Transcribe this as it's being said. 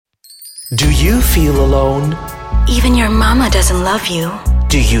Do you feel alone? Even your mama doesn't love you.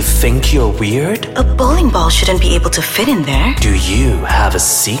 Do you think you're weird? A bowling ball shouldn't be able to fit in there. Do you have a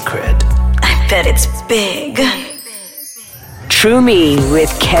secret? I bet it's big. True Me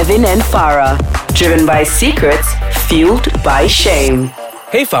with Kevin and Farah. Driven by secrets, fueled by shame.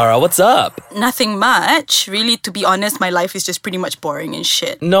 Hey Farah, what's up? Nothing much. Really, to be honest, my life is just pretty much boring and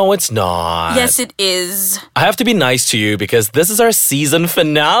shit. No, it's not. Yes, it is. I have to be nice to you because this is our season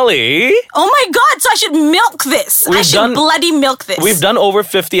finale. Oh my god, so I should milk this. I should bloody milk this. We've done over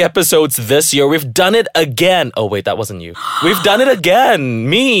 50 episodes this year. We've done it again. Oh wait, that wasn't you. We've done it again.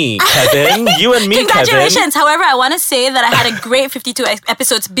 Me, Kevin. You and me, Congratulations. Kevin. However, I want to say that I had a great 52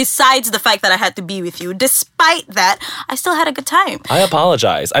 episodes besides the fact that I had to be with you. Despite that, I still had a good time. I apologize.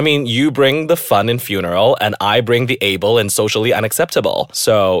 I mean, you bring the fun in funeral and I bring the able and socially unacceptable.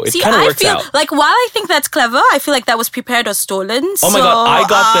 So it kind of works out. Like, while I think that's clever, I feel like that was prepared or stolen. Oh my God, I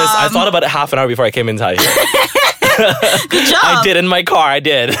got this. I thought about it half an hour before I came inside here. Good job. I did in my car, I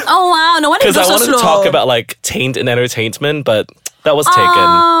did. Oh wow, no wonder you go so slow. Because I wanted to talk about like taint and entertainment, but that was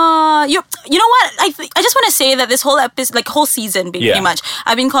taken. You know what? I just want to say that this whole episode, like whole season, pretty much,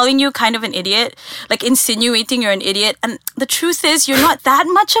 I've been calling you kind of an idiot, like insinuating you're an idiot, and the truth is you're not that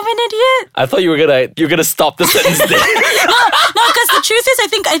much of an idiot. I thought you were gonna stop the sentence there. No, because the truth is,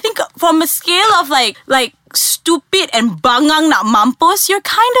 I think from a scale of like stupid and bangang nak mampus, you're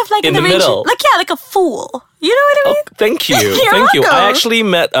kind of like in the range, middle. Like a fool. You know what I mean? Oh, thank you. Thank you. I actually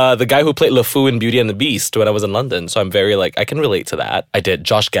met the guy who played LeFou in Beauty and the Beast when I was in London, so I'm very I can relate to that. I did.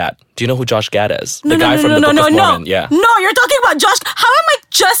 Josh Gad. Do you know who Josh Gad is? The guy from the Book of Mormon. Yeah. No, you're talking about Josh. How am I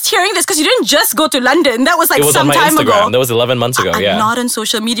just hearing this? Because you didn't just go to London. That was like some time ago. That was 11 months ago. I'm not on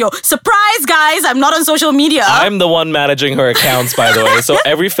social media. Surprise, guys! I'm not on social media. I'm the one managing her accounts, by the way. So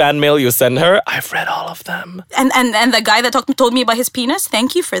every fan mail you send her, I've read all of them. And the guy that told me about his penis.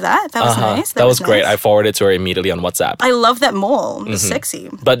 Thank you for that. That was nice. That was great. I forwarded it to her immediately on WhatsApp. I love that mole. It's sexy.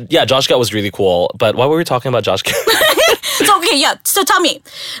 But yeah, Josh Gad was really cool. But why were we talking about Josh Gad? So tell me,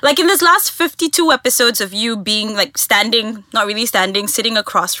 like in this last 52 episodes of you being like standing, not really standing, sitting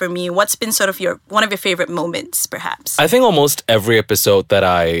across from me, what's been sort of one of your favorite moments, perhaps? I think almost every episode that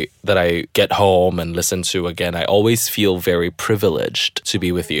I get home and listen to again, I always feel very privileged to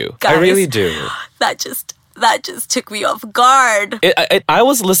be with you. Guys, I really do. That just took me off guard. I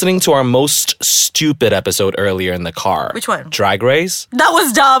was listening to our most stupid episode earlier in the car. Which one? Drag Race. That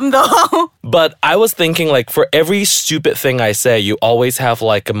was dumb though. But I was thinking like for every stupid thing I say, you always have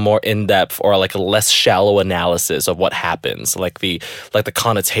like a more in-depth or like a less shallow analysis of what happens. Like the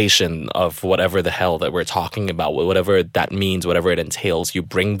connotation of whatever the hell that we're talking about, whatever that means, whatever it entails, you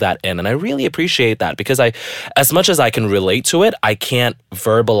bring that in. And I really appreciate that because as much as I can relate to it, I can't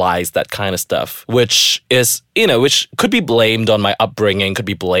verbalize that kind of stuff, which could be blamed on my upbringing, could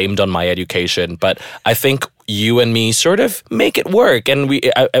be blamed on my education, but I think you and me sort of make it work. And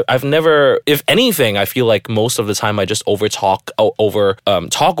I've never, if anything, I feel like most of the time I just talk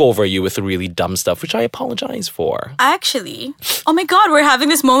over you with really dumb stuff, which I apologize for. Actually, oh my God, we're having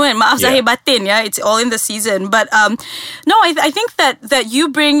this moment. Maaf zahir batin, yeah, it's all in the season. But no, I think that you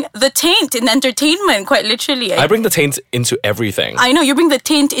bring the taint in entertainment, quite literally. I bring the taint into everything. I know, you bring the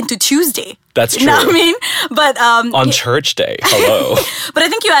taint into Tuesday. That's true. You know what I mean? But on church day, hello. But I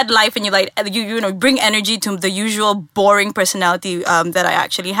think you add life and you bring energy to the usual boring personality that I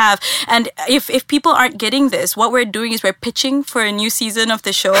actually have. And if people aren't getting this, what we're doing is we're pitching for a new season of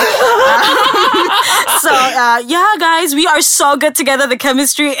the show. Guys, we are so good together. The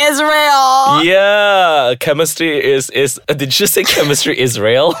chemistry is real. Yeah, chemistry is. Did you just say chemistry is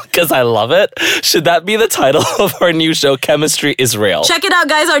real? Because I love it. Should that be the title of our new show? Chemistry is real. Check it out,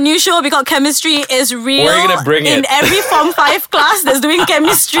 guys. Our new show will be called Chemistry is Real. We're gonna bring it in every Form 5 class that's doing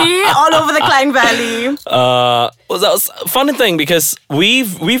chemistry all over the Klang Valley. Well, that was a fun thing because we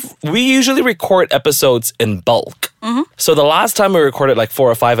usually record episodes in bulk. Mm-hmm. So the last time we recorded like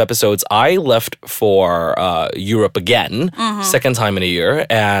 4 or 5 episodes, I left for Europe again, second time in a year,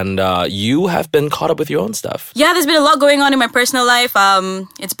 and you have been caught up with your own stuff. Yeah, there's been a lot going on in my personal life.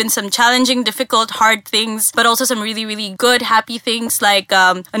 It's been some challenging, difficult, hard things, but also some really, really good, happy things like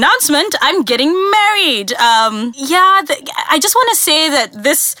announcement, I'm getting married. I just want to say that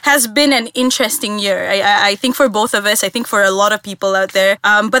this has been an interesting year. I think for both of us, I think for a lot of people out there.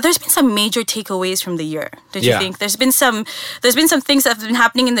 But there's been some major takeaways from the year. Don't you think? There's been some things that have been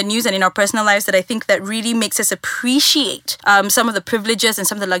happening in the news and in our personal lives that I think that really makes us appreciate some of the privileges and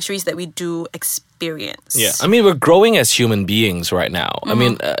some of the luxuries that we do experience. experience. Yeah, I mean, we're growing as human beings right now. I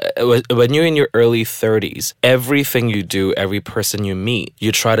mean, when you're in your early 30s, everything you do, every person you meet,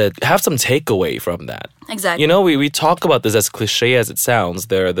 you try to have some takeaway from that. Exactly. You know, we talk about this as cliche as it sounds.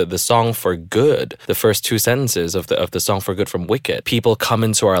 The song For Good, the first two sentences of the song For Good from Wicked. People come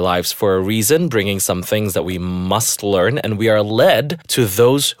into our lives for a reason, bringing some things that we must learn, and we are led to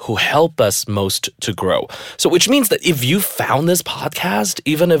those who help us most to grow. So which means that if you found this podcast,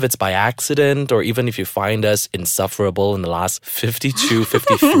 even if it's by accident, or even if you find us insufferable in the last 52,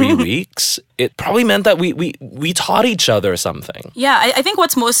 53 weeks, it probably meant that we taught each other something. Yeah, I think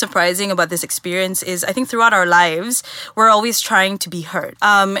what's most surprising about this experience is I think throughout our lives, we're always trying to be heard.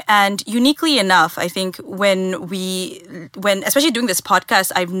 And uniquely enough, I think when especially doing this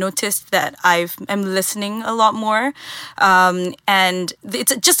podcast, I've noticed that I'm listening a lot more. And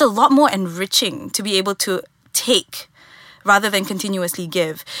it's just a lot more enriching to be able to take rather than continuously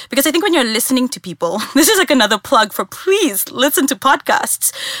give. Because I think when you're listening to people, this is like another plug for please listen to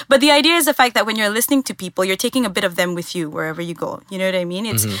podcasts. But the idea is the fact that when you're listening to people, you're taking a bit of them with you wherever you go. You know what I mean?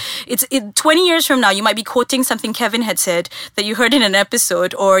 It's 20 years from now, you might be quoting something Kevin had said that you heard in an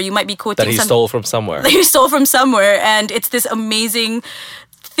episode, or you might be quoting That he stole from somewhere. That you stole from somewhere. And it's this amazing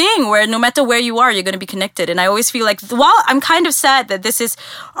thing where no matter where you are, you're going to be connected. And I always feel like, while I'm kind of sad that this is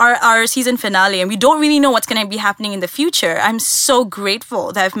our season finale and we don't really know what's going to be happening in the future, I'm so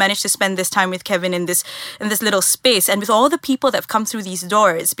grateful that I've managed to spend this time with Kevin in this little space and with all the people that have come through these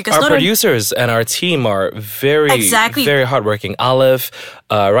doors. Because our producers and our team are very hardworking. Aleph,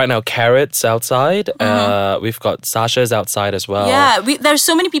 right now Carrot's outside. We've got Sasha's outside as well. Yeah, there's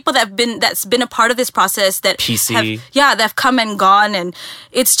so many people that's been a part of this process that PC. They've come and gone, and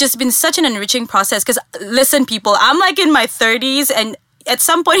it's just been such an enriching process. Because listen, people, I'm like in my 30s, and at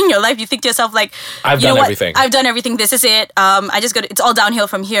some point in your life, you think to yourself like, I've done everything. I've done everything. This is it. It's all downhill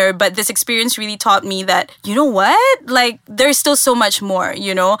from here. But this experience really taught me that, you know what? Like, there's still so much more,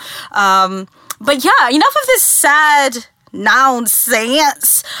 you know? But yeah, enough of this sad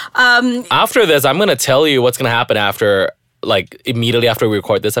nonsense. After this, I'm going to tell you what's going to happen immediately after we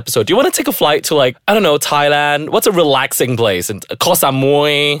record this episode. Do you want to take a flight to Thailand? What's a relaxing place? And Koh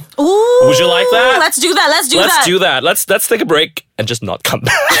Samui? Ooh, would you like that? Let's do that. Let's do that. Let's take a break and just not come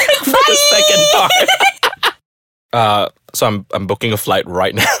back for the second part. So I'm booking a flight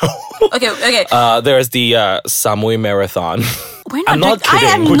right now. Okay. There's the Samui Marathon. I'm not kidding.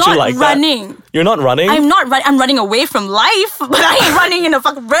 I am Would not you like running. That? You're not running? I'm not running. I'm running away from life, but I ain't running in a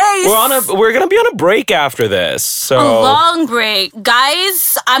fucking race. We're gonna be on a break after this. So a long break.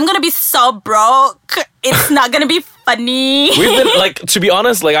 Guys, I'm gonna be so broke. It's not gonna be funny. We've been to be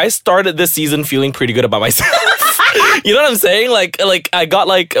honest, I started this season feeling pretty good about myself. You know what I'm saying? Like I got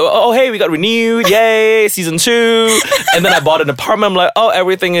oh hey, we got renewed, yay, season 2. And then I bought an apartment. I'm like, oh,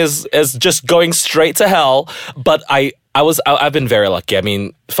 everything is just going straight to hell. But I've been very lucky. I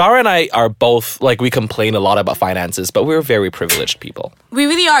mean, Farah and I are both, we complain a lot about finances, but we're very privileged people. We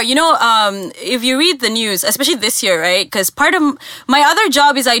really are. You know, if you read the news, especially this year, right? Because part of my other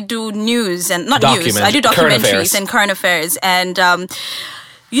job is I do news and not news. I do documentaries and current affairs. And,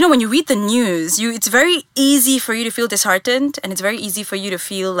 you know, when you read the news, it's very easy for you to feel disheartened, and it's very easy for you to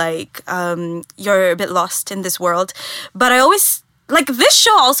feel like you're a bit lost in this world. But I always... this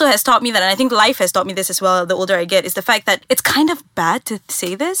show also has taught me that, and I think life has taught me this as well, the older I get, is the fact that it's kind of bad to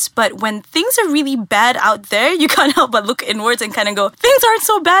say this, but when things are really bad out there, you can't help but look inwards and kind of go, things aren't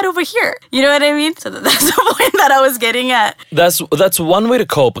so bad over here. You know what I mean? So that's the point that I was getting at. That's one way to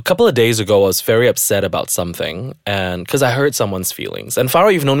cope. A couple of days ago, I was very upset about something, and because I hurt someone's feelings. And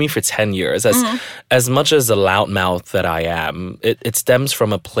Farah, you've known me for 10 years. As much as a loudmouth that I am, it stems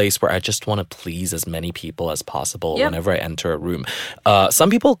from a place where I just want to please as many people as possible whenever I enter a room.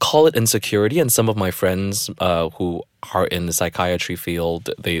 Some people call it insecurity, and some of my friends who are in the psychiatry field,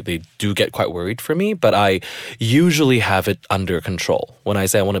 they do get quite worried for me, but I usually have it under control. When I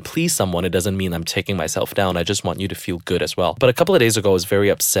say I want to please someone, it doesn't mean I'm taking myself down. I just want you to feel good as well. But a couple of days ago, I was very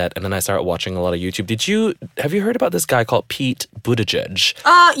upset, and then I started watching a lot of YouTube. Have you heard about this guy called Pete Buttigieg?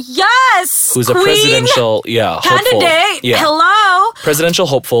 Yes! Who's a presidential candidate. Hopeful. Yeah. Hello! Presidential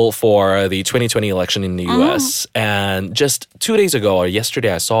hopeful for the 2020 election in the US. And just 2 days ago or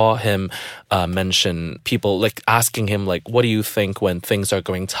yesterday, I saw him mention people asking him what do you think when things are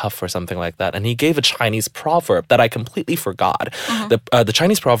going tough or something like that, and he gave a Chinese proverb that I completely forgot. The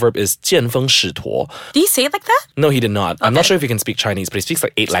Chinese proverb is 见风使舵. Did he say it like that? No, he did not. Okay. I'm not sure if he can speak Chinese, but he speaks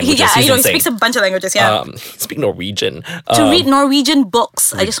 8 languages. He speaks a bunch of languages. He speaks Norwegian. To read Norwegian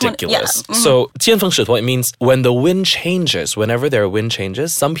books, ridiculous. So 见风使舵, it means when the wind changes, whenever there are wind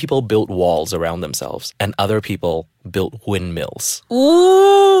changes, some people build walls around themselves and other people built windmills.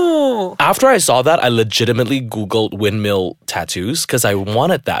 Ooh. Wow. After I saw that, I legitimately Googled windmill tattoos because I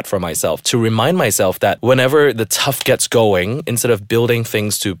wanted that for myself to remind myself that whenever the tough gets going, instead of building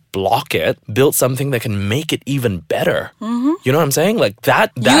things to block it, build something that can make it even better. You know what I'm saying? Like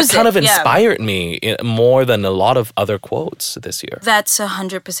that Use kind it, of inspired me more than a lot of other quotes this year. That's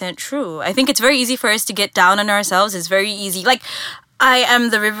 100% true. I think it's very easy for us to get down on ourselves. It's very easy. Like, I am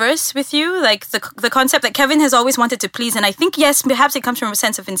the reverse with you. Like the concept that Kevin has always wanted to please. And I think, yes, perhaps it comes from a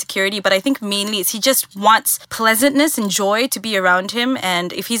sense of insecurity, but I think mainly it's he just wants pleasantness and joy to be around him.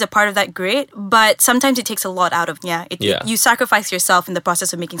 And if he's a part of that, great. But sometimes it takes a lot out of, you sacrifice yourself in the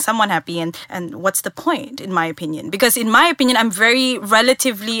process of making someone happy. And what's the point, in my opinion? Because in my opinion, I'm very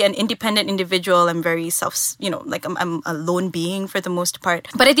relatively an independent individual. I'm very I'm a lone being for the most part.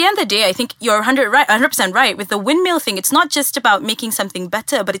 But at the end of the day, I think you're 100% right. With the windmill thing, it's not just about making something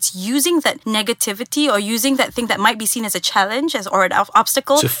better, but it's using that negativity or using that thing that might be seen as a challenge or an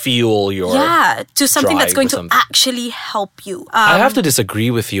obstacle to fuel your to something that's going to something. actually help you. I have to disagree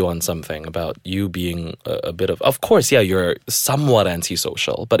with you on something about you being a bit of course, you're somewhat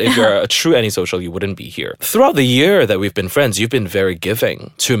antisocial, but if you're a true antisocial, you wouldn't be here. Throughout the year that we've been friends, you've been very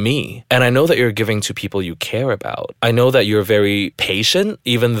giving to me. And I know that you're giving to people you care about. I know that you're very patient,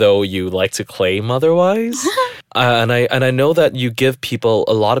 even though you like to claim otherwise. And I know that you give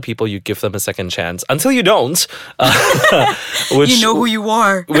a lot of people, you give them a second chance until you don't. Which, you know who you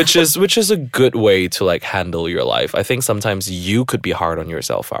are. which is a good way to like handle your life. I think sometimes you could be hard on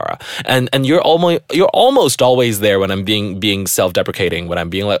yourself, Farah. And you're almost always there when I'm being self-deprecating, when I'm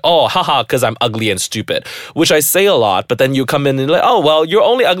being like, oh, haha, because I'm ugly and stupid, which I say a lot, but then you come in and like, oh, well, you're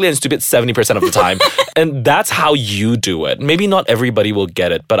only ugly and stupid 70% of the time. And that's how you do it. Maybe not everybody will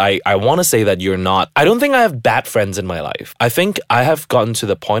get it, but I want to say that you're not. I don't think I have bad friends in my life. I think I have gotten to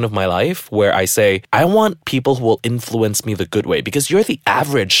the point of my life where I say, I want people who will influence me the good way, because you're the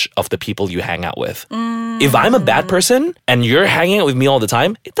average of the people you hang out with. If I'm a bad person and you're hanging out with me all the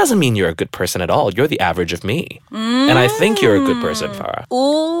time, it doesn't mean you're a good person at all. You're the average of me. And I think you're a good person, Farah.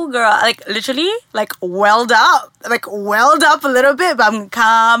 Oh, girl, like literally, like welled up a little bit, but I'm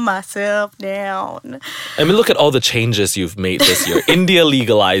calm myself down. I mean, look at all the changes you've made this year. India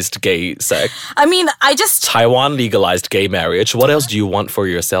legalized gay sex. I mean, Taiwan legalized gay marriage. What else do you want for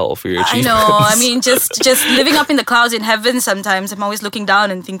yourself, for your I achievements? know. I mean, just living up in the clouds in heaven sometimes, I'm always looking down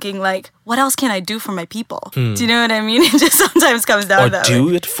and thinking like, what else can I do for my people? Do you know what I mean? It just sometimes comes down Or that do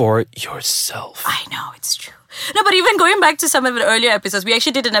way. it for yourself. I know, it's true. No, but even going back to some of the earlier episodes, we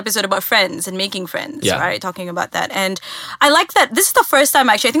actually did an episode about friends and making friends, right? Talking about that. And I like that. This is the first time,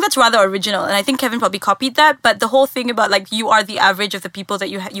 actually. I think that's rather original. And I think Kevin probably copied that. But the whole thing about, like, you are the average of the people that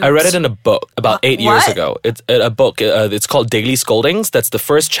you I read it in a book about 8 years What? ago. It's a book. It's called Daily Scoldings. That's the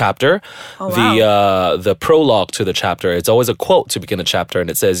first chapter. Oh, wow. The prologue to the chapter. It's always a quote to begin a chapter, and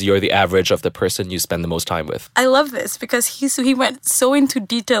it says, "You're the average of the person you spend the most time with." I love this because he went so into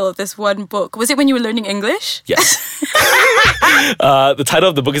detail of this one book. Was it when you were learning English? Yes. The title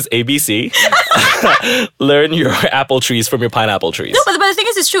of the book is ABC. Learn your apple trees from your pineapple trees. No, but the thing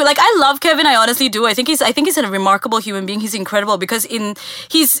is, it's true. Like, I love Kevin. I honestly do. I think he's a remarkable human being. He's incredible because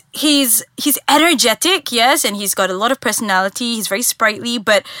he's energetic, yes, and he's got a lot of personality. He's very sprightly,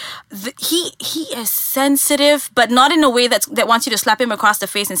 but he is sensitive, but not in a way that wants you to slap him across the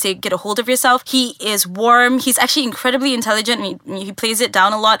face and say, "Get a hold of yourself." He is warm. He's actually incredibly intelligent, and he plays it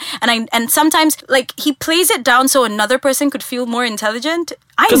down a lot. And sometimes, like, he plays it down so another person could feel more intelligent.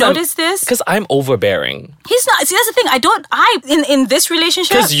 I noticed this. Because I'm overbearing. He's not. See, that's the thing. In this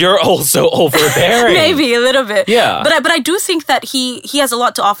relationship. Because you're also overbearing. Maybe a little bit. Yeah. But I do think that he has a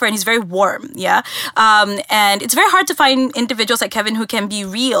lot to offer and he's very warm. Yeah. And it's very hard to find individuals like Kevin who can be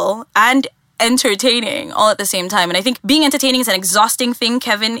real and entertaining all at the same time. And I think being entertaining is an exhausting thing.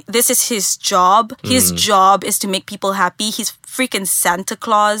 Kevin, this is his job. His job is to make people happy. He's freaking Santa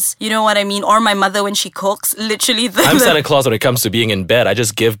Claus. You know what I mean? Or my mother when she cooks. Literally. I'm Santa Claus when it comes to being in bed. I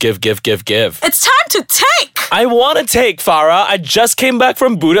just give. It's time to take. I want to take, Farah. I just came back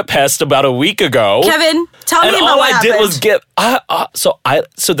from Budapest about a week ago. Kevin, tell me and about all what I did happened. was give.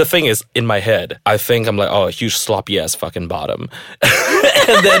 So the thing is, in my head, I think I'm like, oh, a huge sloppy ass fucking bottom,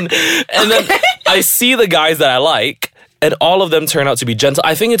 and then I see the guys that I like. And all of them turn out to be gentle.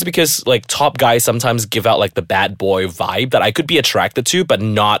 I think it's because like top guys sometimes give out like the bad boy vibe that I could be attracted to, but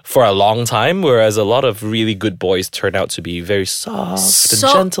not for a long time. Whereas a lot of really good boys turn out to be very soft and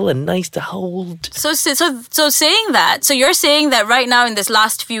gentle and nice to hold. So saying that, so you're saying that right now in this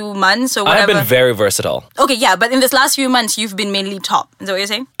last few months or whatever. I've been very versatile. Okay, yeah, but in this last few months you've been mainly top. Is that what you're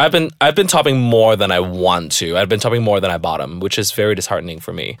saying? I've been topping more than I want to. I've been topping more than I bottom, which is very disheartening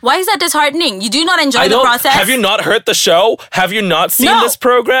for me. Why is that disheartening? You do not enjoy the process? Have you not heard the show? show? Have you not seen No. this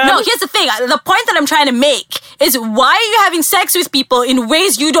program? No, here's the thing. The point that I'm trying to make is why are you having sex with people in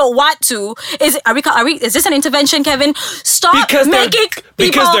ways you don't want to? Is this an intervention, Kevin? Stop making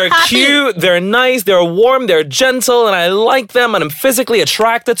people they're happy. cute, they're nice, they're warm, they're gentle, and I like them, and I'm physically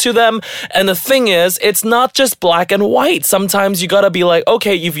attracted to them. And the thing is, it's not just black and white. Sometimes you gotta be like,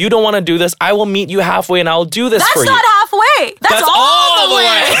 okay, if you don't want to do this, I will meet you halfway and I'll do this for you. That's not halfway. That's all the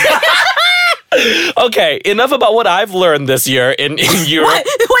way. Okay, enough about what I've learned this year in Europe.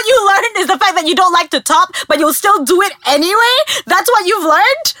 What you learned is the fact that you don't like to top, but you'll still do it anyway? That's what you've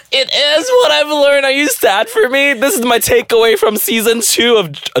learned? It is what I've learned. Are you sad for me? This is my takeaway from season 2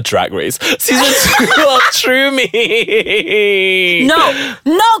 of Drag Race. Season 2 of True Me.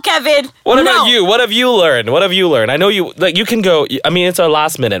 No, Kevin. What about you? What have you learned? I know you can go. I mean, it's our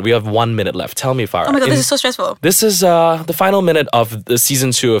last minute. We have 1 minute left. Tell me, Farah. Oh my God, this is so stressful. This is the final minute of the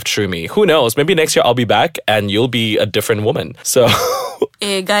season 2 of True Me. Who knows? Maybe next year I'll be back and you'll be a different woman. So,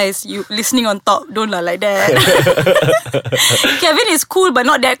 hey guys, you listening on top, don't lie like that. Kevin is cool, but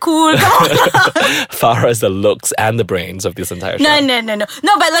not that cool. Come on. Farah is the looks and the brains of this entire show. No. No,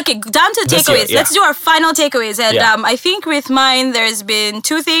 but look, down to This year, takeaways. yeah. Let's do our final takeaways. And Yeah. I think with mine, there's been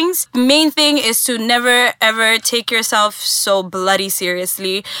 2 things. Main thing is to never, ever take yourself so bloody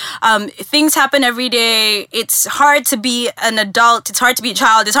seriously. Things happen every day. It's hard to be an adult. It's hard to be a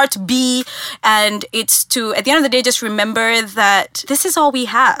child. It's hard to be. And it's to, at the end of the day, just remember that this is all we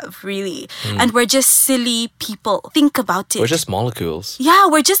have, really. And we're just silly people. Think about it. We're just molecules. Yeah,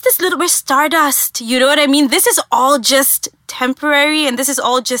 we're just we're stardust. You know what I mean? This is all just temporary and this is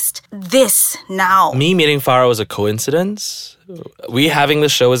all just this now. Me meeting Farah was a coincidence. We having the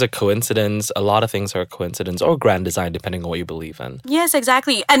show is a coincidence. A lot of things are a coincidence or grand design, depending on what you believe in. Yes,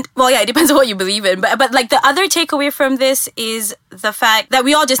 exactly. And well, yeah, it depends on what you believe in. But like the other takeaway from this is the fact that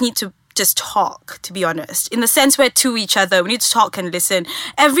we all just need to just talk, to be honest. In the sense we're to each other, we need to talk and listen.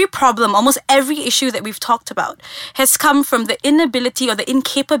 Every problem, almost every issue that we've talked about has come from the inability or the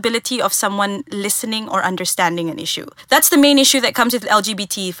incapability of someone listening or understanding an issue. That's the main issue that comes with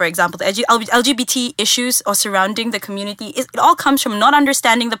LGBT, for example. The LGBT issues or surrounding the community, it all comes from not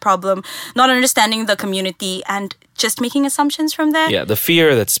understanding the problem, not understanding the community, and just making assumptions from there. Yeah, the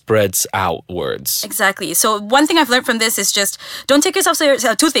fear that spreads outwards. Exactly. So one thing I've learned from this is just don't take yourself seriously.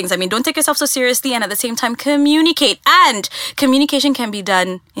 2 things. I mean, don't take yourself so seriously, and at the same time communicate. And communication can be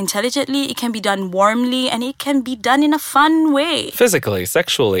done intelligently, it can be done warmly, and it can be done in a fun way. Physically,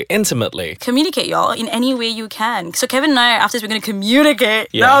 sexually, intimately. Communicate, y'all, in any way you can. So Kevin and I, after this, we're going to communicate.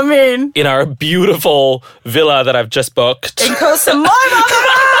 Yeah. Know what I mean? In our beautiful villa that I've just booked. In Koh Samui,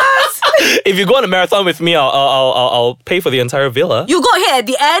 If you go on a marathon with me, I'll pay for the entire villa. You go ahead. At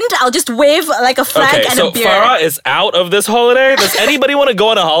the end, I'll just wave like a flag Okay, and so a beer. Farah is out of this holiday. Does anybody want to go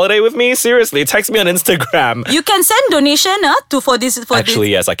on a holiday with me? Seriously, text me on Instagram. You can send donation for this. Actually,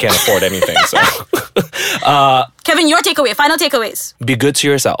 yes, I can't afford anything. So Kevin, your takeaway. Final takeaways. be good to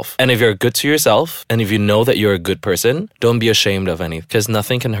yourself. And if you're good to yourself, and if you know that you're a good person, don't be ashamed of anything, because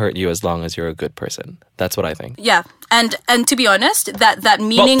nothing can hurt you as long as you're a good person. That's what I think. Yeah, and to be honest, that Well,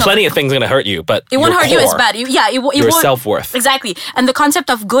 meaning plenty of things are gonna hurt you, but it won't your hurt you as core, bad. It your won't. self-worth. Exactly. And the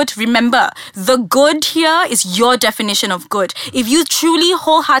concept of good, remember, the good here is your definition of good. If you truly,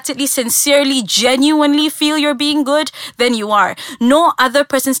 wholeheartedly, sincerely, genuinely feel you're being good, then you are. No other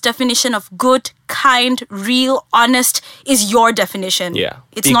person's definition of good, kind, real, honest is your definition. Yeah.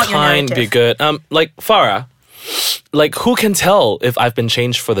 It's be not your kind, narrative. be good. Like Farah, like who can tell if I've been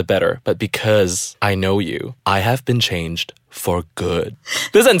changed for the better? But because I know you, I have been changed for good.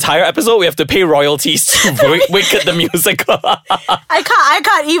 This entire episode, we have to pay royalties to Wicked the musical. I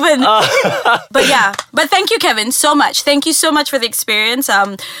can't even. But yeah. But thank you, Kevin, so much. Thank you so much for the experience.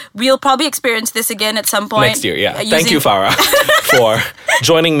 We'll probably experience this again at some point. Next year, yeah. Using- Thank you, Farah, for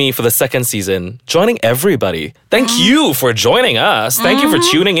joining me for the second season, joining everybody. Thank you for joining us. Thank you for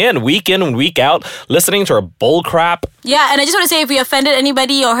tuning in week and week out, listening to our bull crap. Yeah, and I just want to say if we offended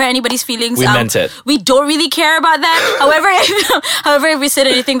anybody or hurt anybody's feelings, We meant it. We don't really care about that. However, if we said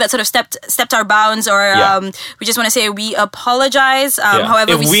anything that sort of stepped our bounds, or Yeah. we just want to say we apologize. Yeah.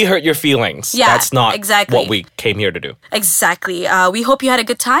 However, if we hurt your feelings, Yeah, that's not exactly. what we came here to do. exactly. We hope you had a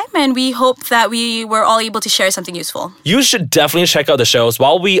good time, and we hope that we were all able to share something useful. You should definitely check out the shows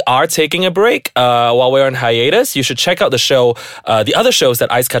while we are taking a break, while we're on hiatus. You should check out the show, the other shows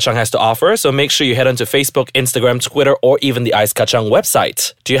that Ice Kachang has to offer. So make sure you head onto Facebook, Instagram, Twitter, or even the Ice Kachang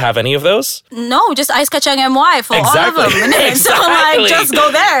website. Do you have any of those? No, just Ice Kachang MY for all of them. So like, just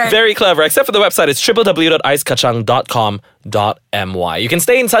go there. Very clever. Except for the website, it's www.icekachang.com.my. You can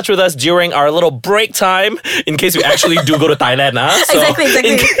stay in touch with us during our little break time in case we actually do go to Thailand. So Exactly.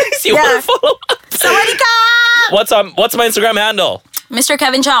 In case you Yeah. want to follow up. Sawadee ka! What's my Instagram handle? Mr.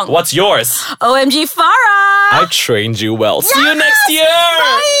 Kevin Chong. What's yours? OMG Farah. I trained you well. See you next year.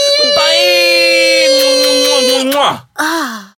 Bye. Bye.